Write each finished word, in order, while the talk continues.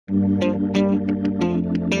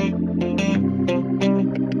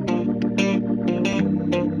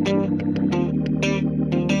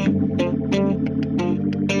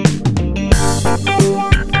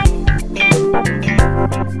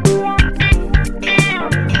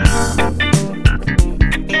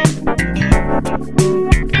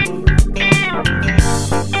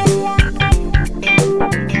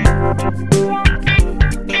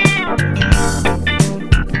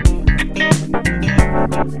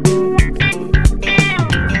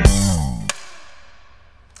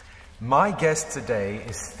My guest today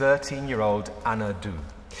is 13-year-old Anna Du.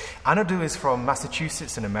 Anna Du is from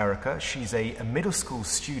Massachusetts in America. She's a middle school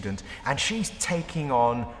student and she's taking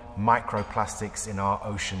on microplastics in our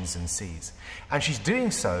oceans and seas. And she's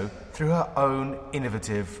doing so through her own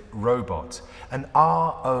innovative robot, an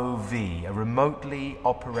ROV, a remotely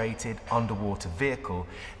operated underwater vehicle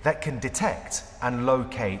that can detect and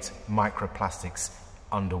locate microplastics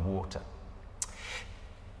underwater.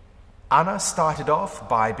 Anna started off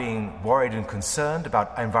by being worried and concerned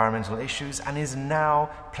about environmental issues and is now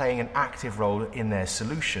playing an active role in their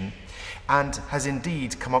solution and has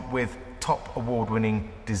indeed come up with top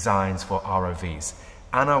award-winning designs for ROVs.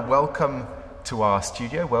 Anna, welcome to our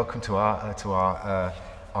studio, welcome to our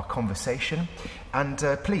conversation, and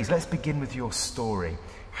please let's begin with your story.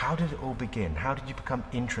 How did it all begin? How did you become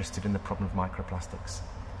interested in the problem of microplastics?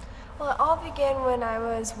 Well, it all began when I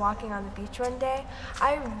was walking on the beach one day.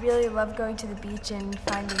 I really love going to the beach and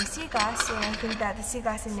finding sea glass, and I think that the sea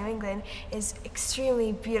glass in New England is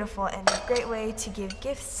extremely beautiful and a great way to give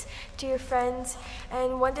gifts to your friends.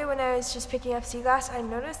 And one day when I was just picking up sea glass, I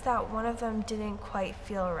noticed that one of them didn't quite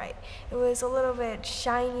feel right. It was a little bit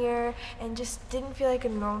shinier and just didn't feel like a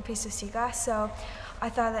normal piece of sea glass, so I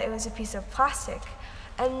thought that it was a piece of plastic.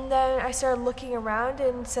 And then I started looking around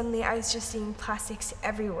and suddenly I was just seeing plastics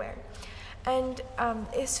everywhere. And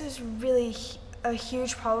this was really a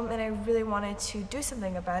huge problem and I really wanted to do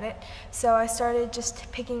something about it. So I started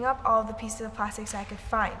just picking up all the pieces of plastics I could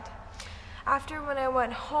find. After when I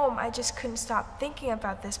went home, I just couldn't stop thinking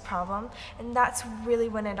about this problem, and that's really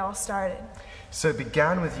when it all started. So it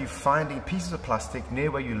began with you finding pieces of plastic near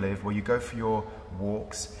where you live, where you go for your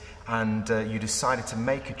walks, and you decided to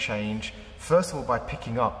make a change, first of all by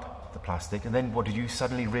picking up the plastic, and then what, did you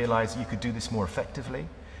suddenly realize you could do this more effectively?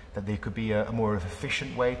 That there could be a more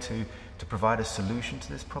efficient way to provide a solution to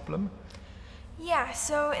this problem? Yeah,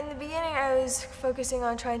 so in the beginning I was focusing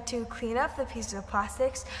on trying to clean up the pieces of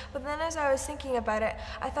plastics, but then as I was thinking about it,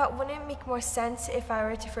 I thought, wouldn't it make more sense if I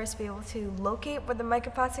were to first be able to locate where the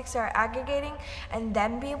microplastics are aggregating and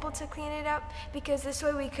then be able to clean it up? Because this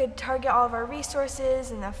way we could target all of our resources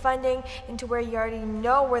and the funding into where you already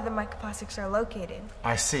know where the microplastics are located.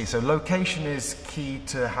 I see. So location is key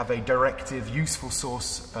to have a directive, useful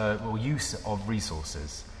source or use of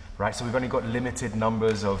resources, right? So we've only got limited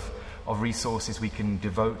numbers of resources we can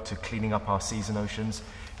devote to cleaning up our seas and oceans.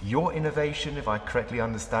 Your innovation, if I correctly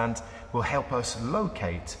understand, will help us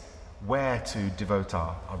locate where to devote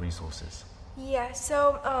our resources. Yeah,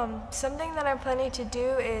 so something that I'm planning to do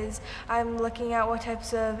is I'm looking at what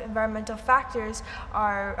types of environmental factors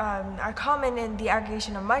are common in the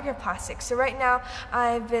aggregation of microplastics. So right now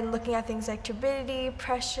I've been looking at things like turbidity,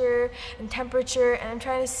 pressure, and temperature, and I'm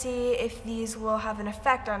trying to see if these will have an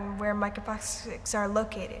effect on where microplastics are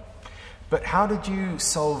located. But how did you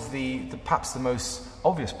solve perhaps the most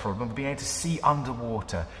obvious problem of being able to see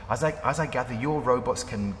underwater? As I gather, your robots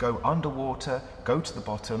can go underwater, go to the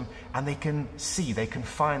bottom, and they can see, they can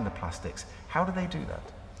find the plastics. How do they do that?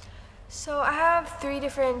 So I have 3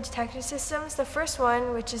 different detection systems. The first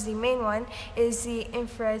one, which is the main one, is the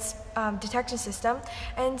infrared detection system.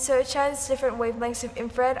 And so it shines different wavelengths of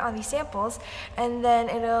infrared on these samples, and then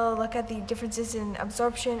it'll look at the differences in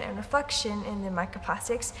absorption and reflection in the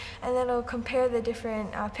microplastics, and then it'll compare the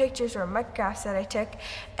different pictures or micrographs that I took,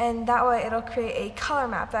 and that way it'll create a color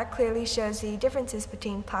map that clearly shows the differences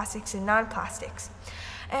between plastics and non-plastics.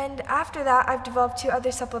 And after that, I've developed 2 other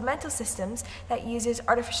supplemental systems that uses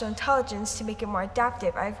artificial intelligence to make it more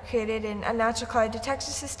adaptive. I've created a natural color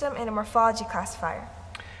detection system and a morphology classifier.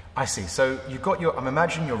 I see. So you've got I'm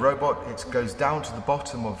imagining your robot, it goes down to the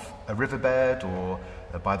bottom of a riverbed or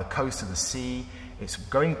by the coast of the sea. It's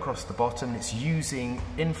going across the bottom, it's using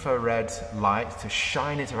infrared light to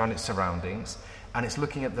shine it around its surroundings, and it's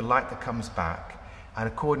looking at the light that comes back. And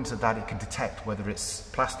according to that, it can detect whether it's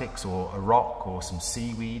plastics or a rock or some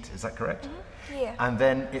seaweed. Is that correct? Mm-hmm. Yeah. And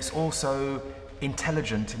then it's also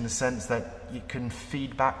intelligent in the sense that it can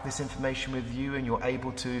feed back this information with you, and you're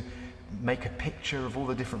able to make a picture of all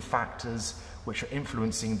the different factors which are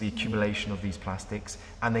influencing the accumulation of these plastics,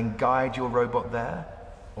 and then guide your robot there?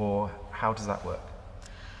 Or how does that work?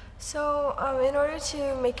 So in order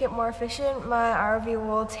to make it more efficient, my ROV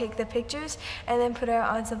will take the pictures and then put it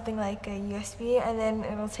on something like a USB, and then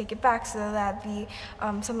it'll take it back so that the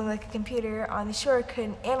something like a computer on the shore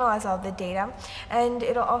can analyze all the data. And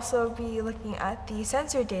it'll also be looking at the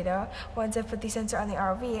sensor data once I put the sensor on the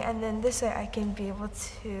ROV, and then this way I can be able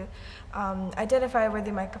to identify where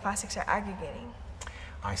the microplastics are aggregating.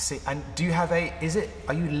 I see. And do you have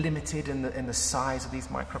are you limited in the size of these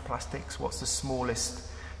microplastics? What's the smallest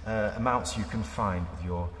amounts you can find with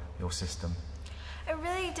your system? It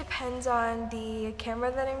really depends on the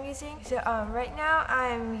camera that I'm using. So right now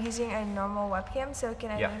I'm using a normal webcam, so it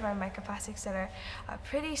can identify microplastics that are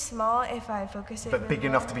pretty small if I focus it. But big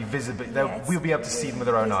enough to be visible. We'll be able to see them with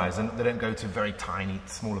our own eyes, and they don't go to very tiny,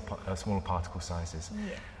 smaller particle sizes.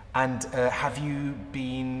 Yeah. And have you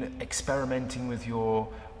been experimenting with your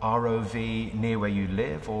ROV near where you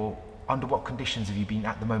live, or under what conditions have you been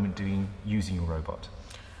at the moment using your robot?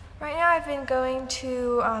 Right now I've been going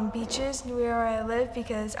to beaches near where I live,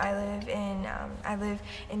 because I live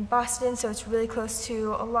in Boston, so it's really close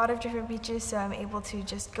to a lot of different beaches, so I'm able to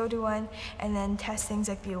just go to one and then test things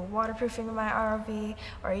like the waterproofing of my ROV,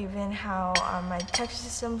 or even how my detection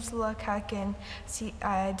systems look, how I can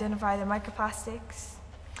identify the microplastics.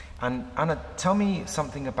 And Anna, tell me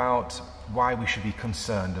something about why we should be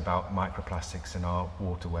concerned about microplastics in our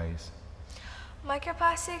waterways.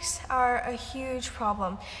 Microplastics are a huge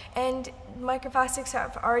problem, and microplastics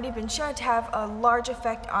have already been shown to have a large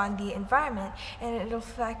effect on the environment, and it'll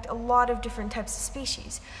affect a lot of different types of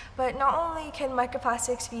species. But not only can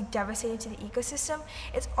microplastics be devastating to the ecosystem,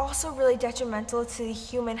 it's also really detrimental to the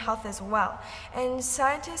human health as well. And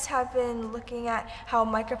scientists have been looking at how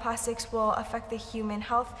microplastics will affect the human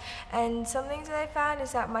health, and some things that I found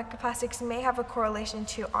is that microplastics may have a correlation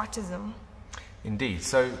to autism. Indeed.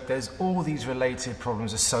 So there's all these related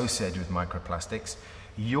problems associated with microplastics.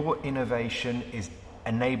 Your innovation is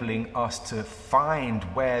enabling us to find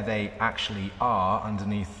where they actually are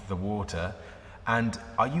underneath the water. And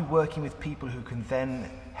are you working with people who can then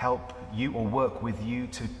help you or work with you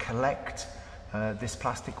to collect this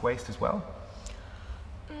plastic waste as well?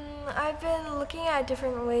 I've been looking at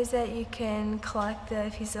different ways that you can collect the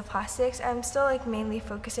pieces of plastics. I'm still mainly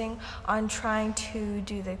focusing on trying to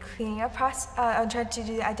do the cleaning up process. I'm trying to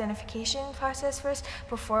do the identification process first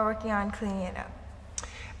before working on cleaning it up.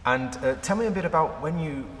 And tell me a bit about when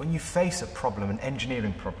you face a problem, an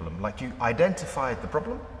engineering problem, like you identified the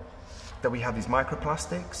problem, that we have these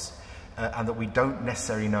microplastics, and that we don't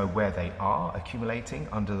necessarily know where they are accumulating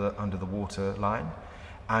under the water line.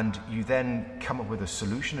 And you then come up with a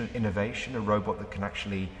solution, an innovation, a robot that can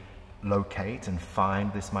actually locate and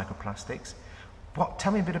find this microplastics.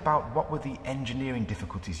 Tell me a bit about what were the engineering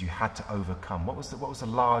difficulties you had to overcome? What was the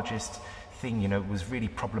largest thing was really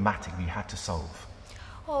problematic that you had to solve?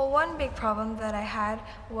 Well, one big problem that I had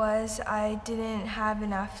was I didn't have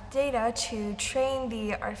enough data to train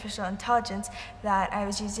the artificial intelligence that I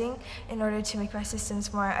was using in order to make my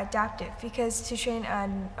systems more adaptive. Because to train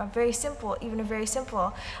a very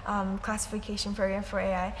simple classification program for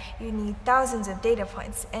AI, you need thousands of data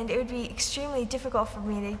points, and it would be extremely difficult for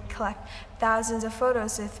me to collect thousands of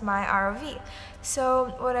photos with my ROV.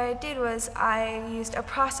 So what I did was I used a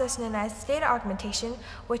process known as data augmentation,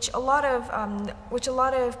 which a lot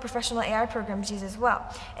of professional AI programs use as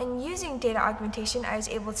well. And using data augmentation, I was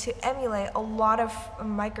able to emulate a lot of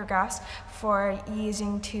micrographs for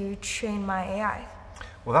using to train my AI.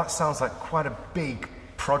 Well, that sounds like quite a big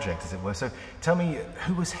project, as it were. So tell me,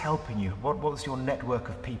 who was helping you? What was your network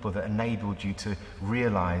of people that enabled you to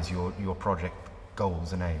realize your project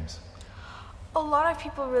goals and aims? A lot of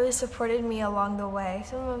people really supported me along the way.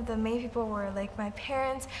 Some of the main people were my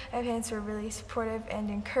parents. My parents were really supportive and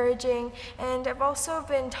encouraging. And I've also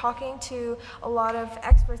been talking to a lot of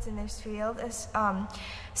experts in this field.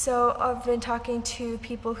 So I've been talking to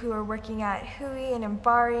people who are working at Hui and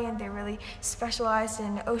Mbari, and they're really specialized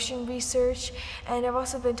in ocean research. And I've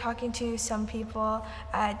also been talking to some people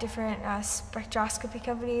at different spectroscopy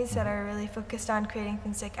companies that are really focused on creating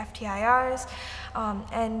things like FTIRs.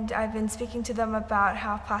 And I've been speaking to them about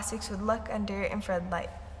how plastics would look under infrared light.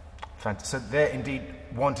 So they're indeed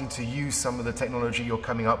wanting to use some of the technology you're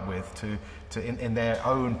coming up with in their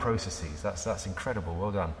own processes. That's incredible.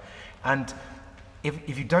 Well done. And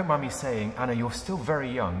if you don't mind me saying, Anna, you're still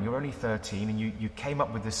very young. You're only 13, and you came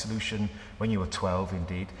up with this solution when you were 12,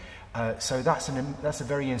 indeed. So that's a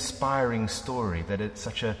very inspiring story, that at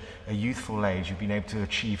such a youthful age you've been able to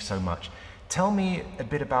achieve so much. Tell me a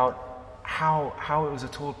bit about how it was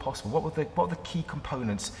at all possible. What were the key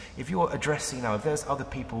components? If you're addressing now, if there's other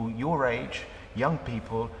people your age, young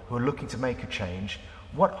people who are looking to make a change,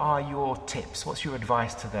 What are your tips? What's your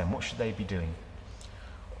advice to them? What should they be doing?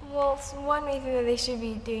 Well, one main thing that they should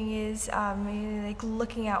be doing is maybe like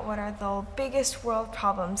looking at what are the biggest world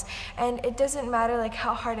problems, and it doesn't matter like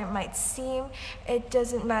how hard it might seem. It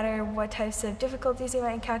doesn't matter what types of difficulties they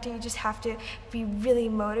might encounter. You just have to be really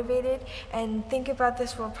motivated and think about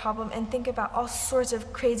this world problem and think about all sorts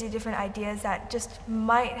of crazy different ideas that just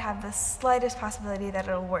might have the slightest possibility that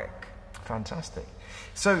it'll work. Fantastic.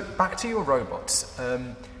 So back to your robots.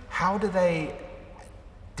 How do they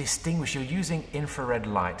distinguish? You're using infrared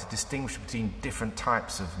light to distinguish between different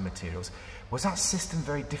types of materials. Was that system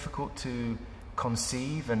very difficult to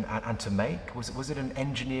conceive and to make? Was it an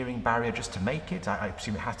engineering barrier just to make it? I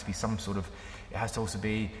presume it has to be it has to also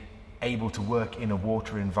be able to work in a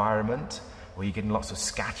water environment where you're getting lots of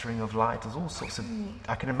scattering of light. There's all sorts of,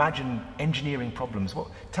 I can imagine engineering problems.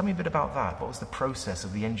 Tell me a bit about that. What was the process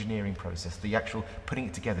of the engineering process, the actual putting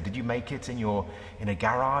it together? Did you make it in a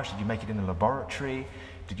garage? Did you make it in a laboratory?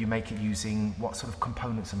 Did you make it using what sort of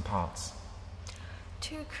components and parts?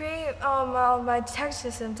 To create my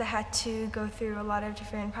detection systems, I had to go through a lot of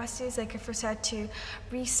different processes. Like I first had to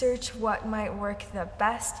research what might work the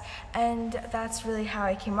best, and that's really how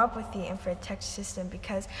I came up with the infrared detection system,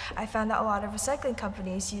 because I found that a lot of recycling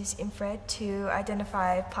companies use infrared to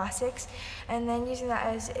identify plastics, and then using that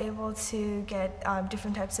I was able to get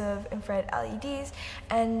different types of infrared LEDs,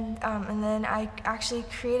 and then I actually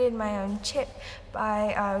created my own chip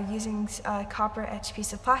by using a copper etched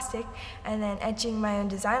piece of plastic and then etching my own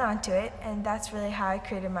design onto it, and that's really how I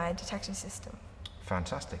created my detection system.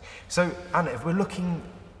 Fantastic. So Anna, if we're looking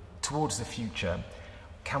towards the future,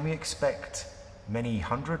 can we expect many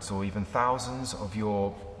hundreds or even thousands of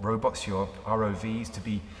your robots, your ROVs, to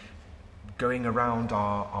be going around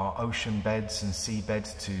our ocean beds and sea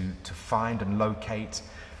beds to find and locate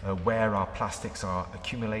where our plastics are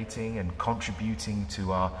accumulating and contributing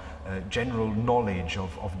to our general knowledge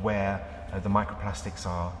of where the microplastics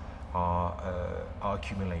are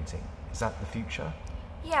accumulating? Is that the future?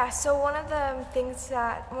 Yeah, so one of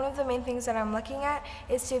the main things that I'm looking at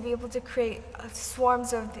is to be able to create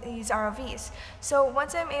swarms of these ROVs. So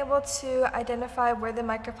once I'm able to identify where the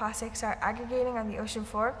microplastics are aggregating on the ocean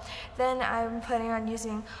floor, then I'm planning on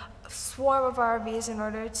using a swarm of ROVs in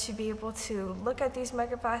order to be able to look at these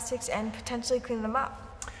microplastics and potentially clean them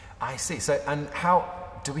up. I see. So, and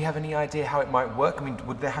how do we have any idea how it might work? I mean,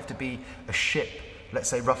 would there have to be a ship, let's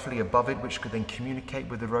say roughly above it, which could then communicate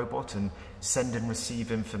with the robot and send and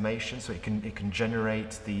receive information, so it can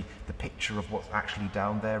generate the picture of what's actually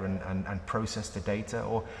down there and process the data?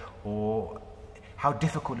 Or how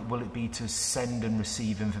difficult will it be to send and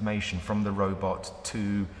receive information from the robot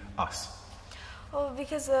to us? Well,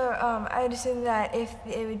 because I'd assume that if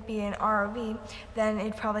it would be an ROV, then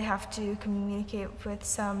it'd probably have to communicate with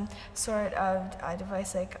some sort of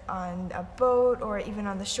device, like on a boat or even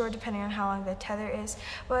on the shore, depending on how long the tether is.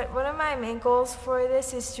 But one of my main goals for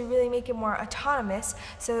this is to really make it more autonomous,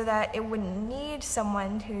 so that it wouldn't need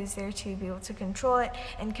someone who's there to be able to control it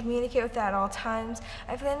and communicate with it at all times.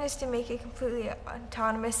 I plan is to make it completely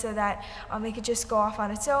autonomous, so that it could just go off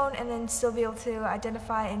on its own and then still be able to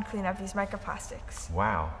identify and clean up these microplastics.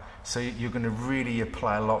 Wow. So you're going to really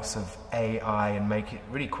apply lots of AI and make it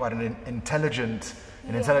really quite an intelligent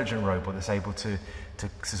robot that's able to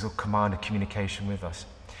sort of command a communication with us.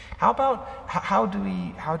 How do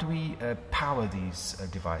we power these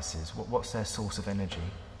devices? What's their source of energy?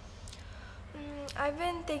 I've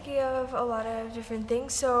been thinking of a lot of different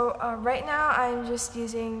things. So right now I'm just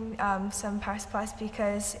using some power supplies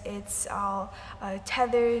because it's all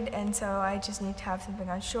tethered, and so I just need to have something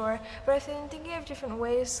on shore. But I've been thinking of different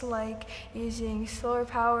ways, like using solar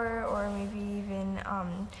power or maybe even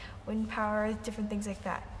wind power, different things like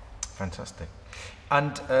that. Fantastic.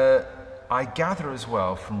 And I gather as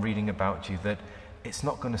well from reading about you that it's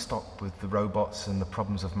not going to stop with the robots and the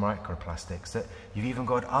problems of microplastics, that you've even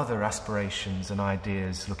got other aspirations and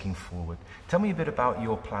ideas looking forward. Tell me a bit about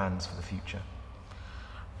your plans for the future.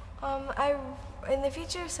 In the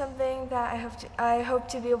future, something that I hope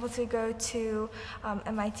to be able to go to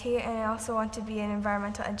MIT, and I also want to be an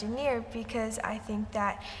environmental engineer, because I think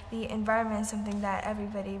that the environment is something that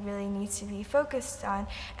everybody really needs to be focused on,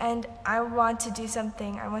 and I want to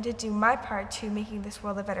do my part to making this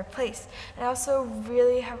world a better place. And I also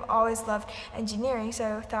really have always loved engineering,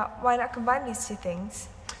 so I thought, why not combine these two things?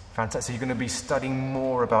 Fantastic. So you're going to be studying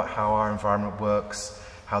more about how our environment works,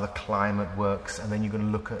 how the climate works, and then you're going to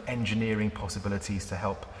look at engineering possibilities to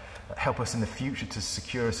help us in the future to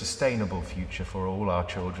secure a sustainable future for all our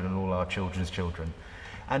children and all our children's children.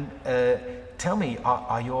 And tell me,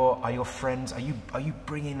 are your friends, are you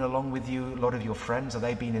bringing along with you a lot of your friends? Are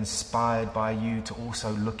they being inspired by you to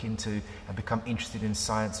also look into and become interested in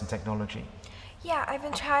science and technology? Yeah, I've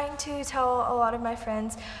been trying to tell a lot of my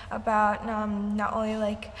friends about not only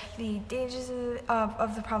like the dangers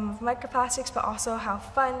of the problem of microplastics, but also how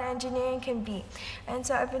fun engineering can be. And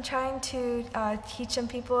so I've been trying to teach some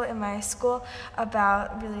people in my school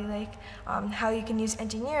about really like how you can use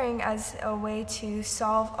engineering as a way to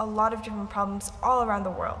solve a lot of different problems all around the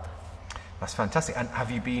world. That's fantastic. And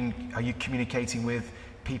are you communicating with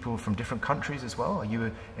people from different countries as well? Are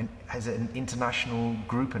you has it an international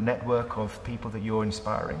group, a network of people that you're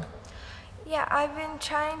inspiring? Yeah, I've been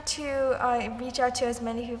trying to reach out to as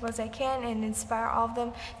many people as I can and inspire all of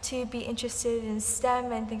them to be interested in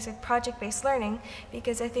STEM and things like project-based learning,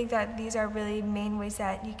 because I think that these are really main ways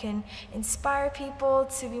that you can inspire people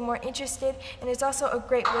to be more interested, and it's also a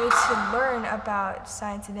great way to learn about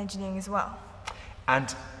science and engineering as well.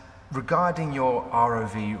 And regarding your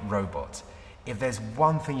ROV robot, if there's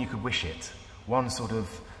one thing you could wish it, one sort of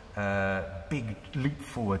big leap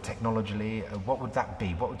forward technologically, what would that be?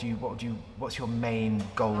 What's your main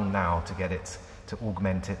goal now to get it, to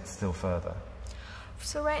augment it still further?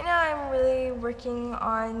 So right now I'm really working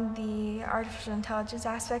on the artificial intelligence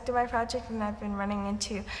aspect of my project, and I've been running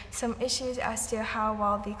into some issues as to how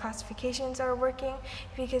well the classifications are working,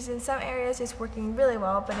 because in some areas it's working really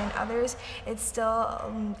well, but in others it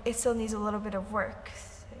still needs a little bit of work.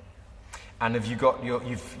 And have you got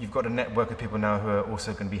you've got a network of people now who are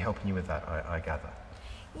also going to be helping you with that, I gather?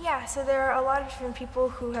 Yeah, so there are a lot of different people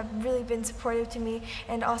who have really been supportive to me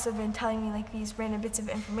and also been telling me like these random bits of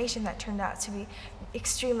information that turned out to be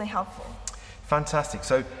extremely helpful. Fantastic.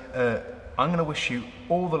 So I'm going to wish you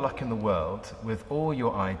all the luck in the world with all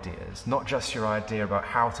your ideas, not just your idea about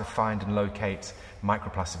how to find and locate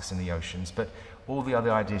microplastics in the oceans, but all the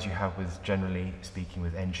other ideas you have with, generally speaking,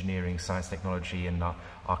 with engineering, science, technology, and our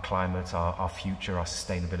climate, our future, our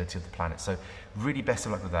sustainability of the planet. So really best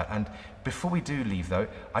of luck with that. And before we do leave though,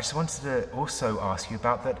 I just wanted to also ask you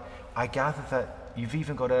about that. I gather that you've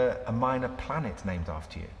even got a minor planet named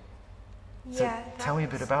after you. So Yeah, tell me a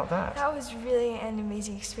bit about that. That was really an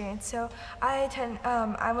amazing experience. So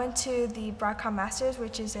I went to the Broadcom Masters,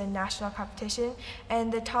 which is a national competition,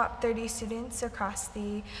 and the top 30 students across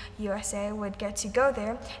the USA would get to go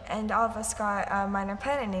there, and all of us got a minor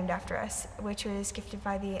planet named after us, which was gifted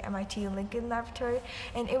by the MIT Lincoln Laboratory,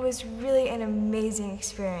 and it was really an amazing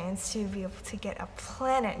experience to be able to get a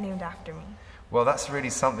planet named after me. Well, that's really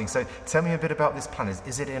something. So tell me a bit about this planet.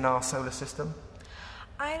 Is it in our solar system?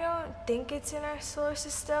 I don't think it's in our solar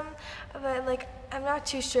system, but like I'm not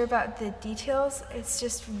too sure about the details. It's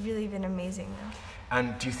just really been amazing though.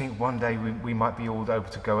 And do you think one day we might be all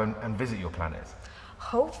able to go and visit your planet?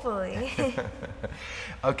 Hopefully.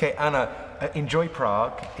 Okay, Anna, enjoy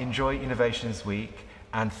Prague, enjoy Innovations Week,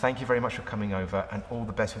 and thank you very much for coming over, and all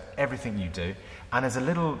the best with everything you do. And as a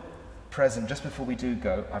little present, just before we do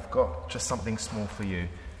go, I've got just something small for you,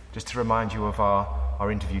 just to remind you of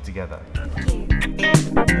our interview together.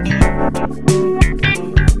 Thank you.